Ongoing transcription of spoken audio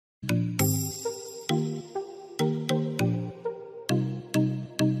Meet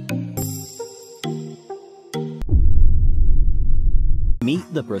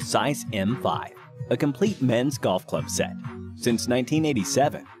the Precise M5, a complete men's golf club set. Since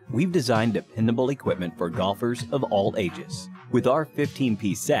 1987, we've designed dependable equipment for golfers of all ages. With our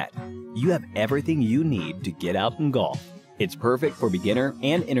 15-piece set, you have everything you need to get out and golf. It's perfect for beginner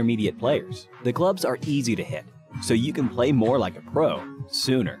and intermediate players. The clubs are easy to hit, so you can play more like a pro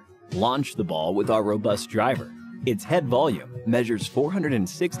sooner. Launch the ball with our robust driver. Its head volume measures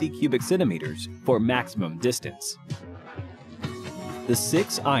 460 cubic centimeters for maximum distance. The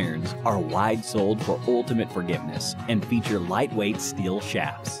 6 irons are wide-soled for ultimate forgiveness and feature lightweight steel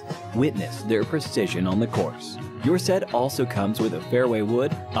shafts. Witness their precision on the course. Your set also comes with a fairway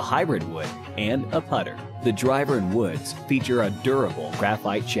wood, a hybrid wood, and a putter. The driver and woods feature a durable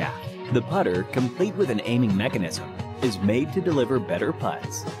graphite shaft. The putter, complete with an aiming mechanism, is made to deliver better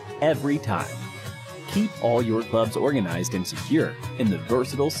putts every time. Keep all your clubs organized and secure in the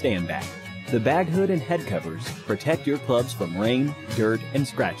versatile stand bag. The bag hood and head covers protect your clubs from rain, dirt, and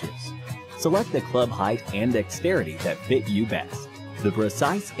scratches. Select the club height and dexterity that fit you best. The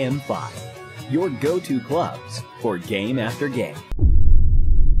Precise M5, your go-to clubs for game after game.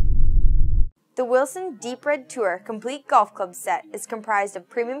 The Wilson Deep Red Tour Complete Golf Club Set is comprised of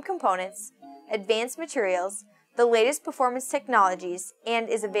premium components, advanced materials, the latest performance technologies, and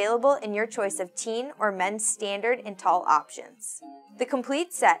is available in your choice of teen or men's standard and tall options. The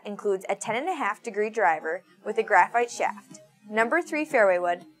complete set includes a 10.5-degree driver with a graphite shaft, number 3 fairway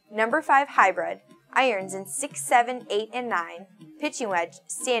wood, number 5 hybrid, irons in 6, 7, 8, and 9, pitching wedge,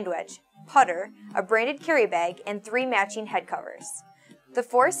 sand wedge, putter, a branded carry bag, and 3 matching head covers. The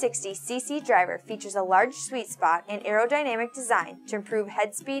 460cc driver features a large sweet spot and aerodynamic design to improve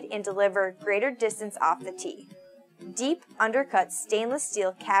head speed and deliver greater distance off the tee. Deep, undercut stainless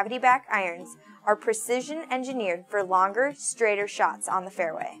steel cavity back irons are precision engineered for longer, straighter shots on the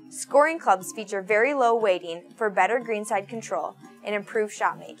fairway. Scoring clubs feature very low weighting for better greenside control and improved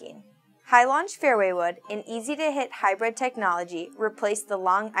shot making. High launch fairway wood and easy to hit hybrid technology replace the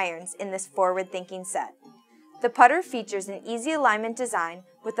long irons in this forward thinking set. The putter features an easy alignment design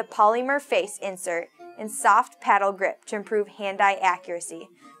with a polymer face insert and soft paddle grip to improve hand-eye accuracy,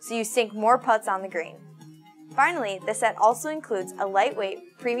 so you sink more putts on the green. Finally, the set also includes a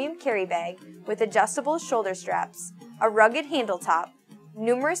lightweight premium carry bag with adjustable shoulder straps, a rugged handle top,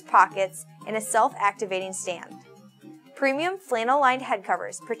 numerous pockets, and a self-activating stand. Premium flannel-lined head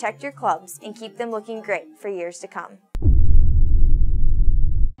covers protect your clubs and keep them looking great for years to come.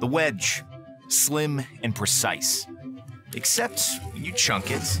 The Wedge, slim and precise. Except when you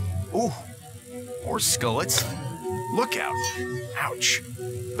chunk it, ooh, or skull it. Look out, ouch.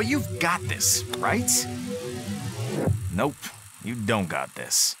 But you've got this, right? Nope, you don't got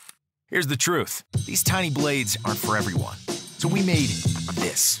this. Here's the truth. These tiny blades aren't for everyone. So we made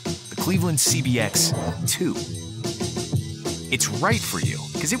this, the Cleveland CBX 2. It's right for you,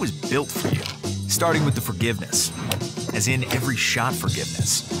 because it was built for you. Starting with the forgiveness, as in every shot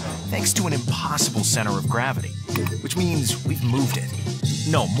forgiveness, thanks to an impossible center of gravity, which means we've moved it.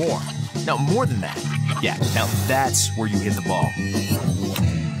 No, more. No, more than that. Yeah, now that's where you hit the ball.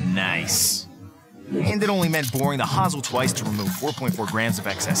 Nice. And it only meant boring the hosel twice to remove 4.4 grams of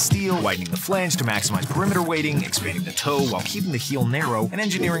excess steel, widening the flange to maximize perimeter weighting, expanding the toe while keeping the heel narrow, and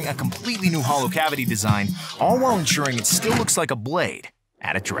engineering a completely new hollow cavity design, all while ensuring it still looks like a blade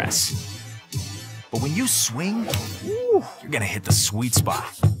at address. But when you swing, you're gonna hit the sweet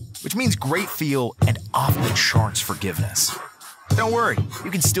spot, which means great feel and off-the-charts forgiveness. Don't worry,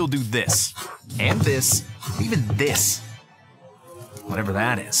 you can still do this, and this, even this, whatever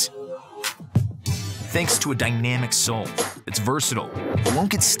that is. Thanks to a dynamic sole that's versatile, it won't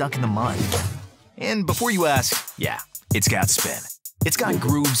get stuck in the mud. And before you ask, yeah, it's got spin. It's got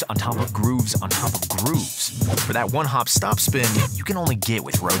grooves on top of grooves on top of grooves. For that one-hop stop spin, you can only get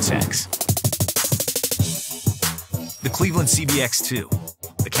with Rotex. The Cleveland CBX 2,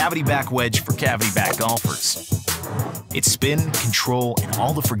 the cavity back wedge for cavity back golfers. It's spin, control, and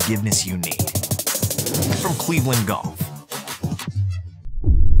all the forgiveness you need. From Cleveland Golf.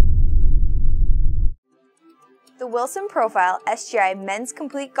 The Wilson Profile SGI Men's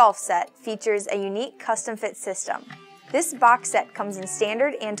Complete Golf Set features a unique custom-fit system. This box set comes in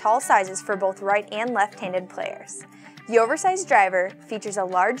standard and tall sizes for both right and left-handed players. The oversized driver features a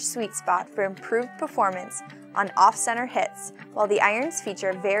large sweet spot for improved performance on off-center hits, while the irons feature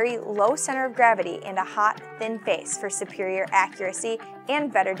a very low center of gravity and a hot, thin face for superior accuracy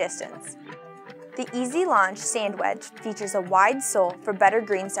and better distance. The Easy Launch Sand Wedge features a wide sole for better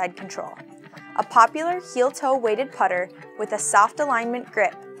greenside control. A popular heel-toe weighted putter with a soft alignment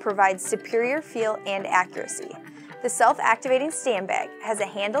grip provides superior feel and accuracy. The self-activating stand bag has a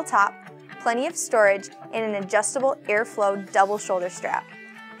handle top, plenty of storage, and an adjustable airflow double shoulder strap.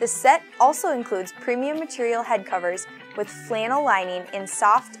 The set also includes premium material head covers with flannel lining and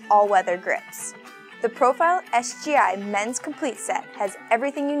soft all-weather grips. The Profile SGI Men's Complete Set has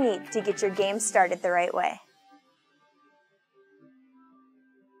everything you need to get your game started the right way.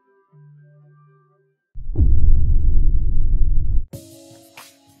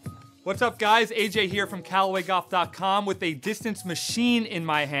 What's up, guys? AJ here from CallawayGolf.com with a distance machine in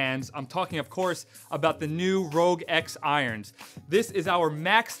my hands. I'm talking, of course, about the new Rogue X irons. This is our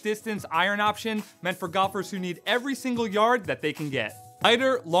max distance iron option meant for golfers who need every single yard that they can get.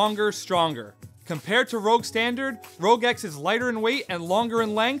 Lighter, longer, stronger. Compared to Rogue Standard, Rogue X is lighter in weight and longer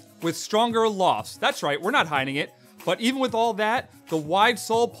in length with stronger lofts. That's right, we're not hiding it. But even with all that, the wide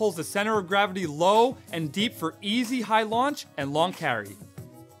sole pulls the center of gravity low and deep for easy high launch and long carry.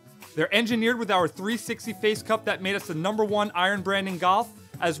 They're engineered with our 360 face cup that made us the #1 iron brand in golf,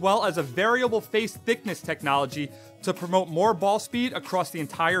 as well as a variable face thickness technology to promote more ball speed across the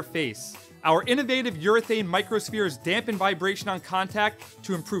entire face. Our innovative urethane microspheres dampen vibration on contact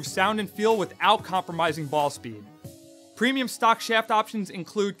to improve sound and feel without compromising ball speed. Premium stock shaft options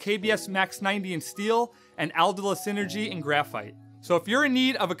include KBS Max 90 in steel and Aldila Synergy in graphite. So if you're in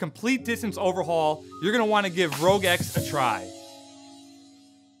need of a complete distance overhaul, you're going to want to give Rogue X a try.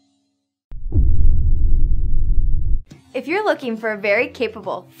 If you're looking for a very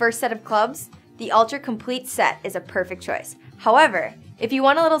capable first set of clubs, the Ultra Complete Set is a perfect choice. However, if you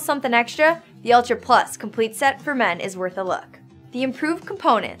want a little something extra, the Ultra Plus Complete Set for men is worth a look. The improved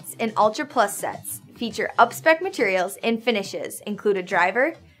components in Ultra Plus sets feature up-spec materials and finishes include a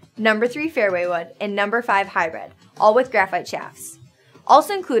driver, #3 fairway wood, and #5 hybrid, all with graphite shafts.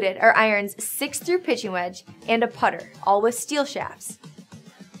 Also included are irons 6-through pitching wedge and a putter, all with steel shafts.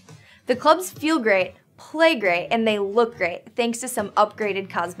 The clubs feel great, play great, and they look great thanks to some upgraded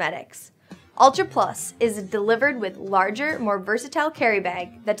cosmetics. Ultra Plus is delivered with larger, more versatile carry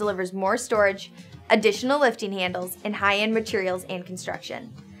bag that delivers more storage, additional lifting handles, and high-end materials and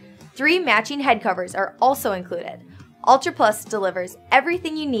construction. 3 matching head covers are also included. Ultra Plus delivers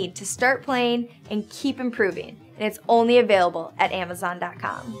everything you need to start playing and keep improving, and it's only available at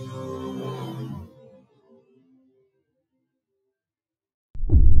Amazon.com.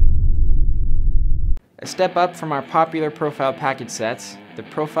 A step up from our popular Profile package sets, the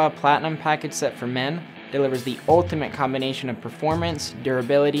Profile Platinum package set for men delivers the ultimate combination of performance,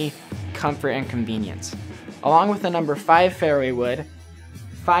 durability, comfort, and convenience. Along with a #5 fairway wood,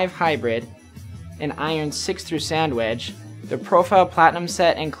 5 hybrid, and iron 6-through sand wedge, the Profile Platinum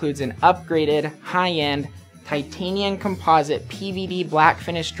set includes an upgraded, high-end, titanium composite PVD black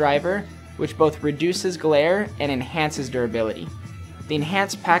finish driver, which both reduces glare and enhances durability. The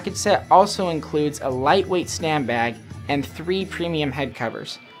enhanced package set also includes a lightweight stand bag and 3 premium head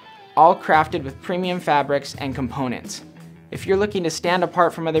covers, all crafted with premium fabrics and components. If you're looking to stand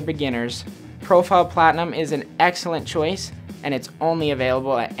apart from other beginners, Profile Platinum is an excellent choice, and it's only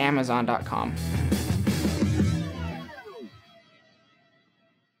available at Amazon.com.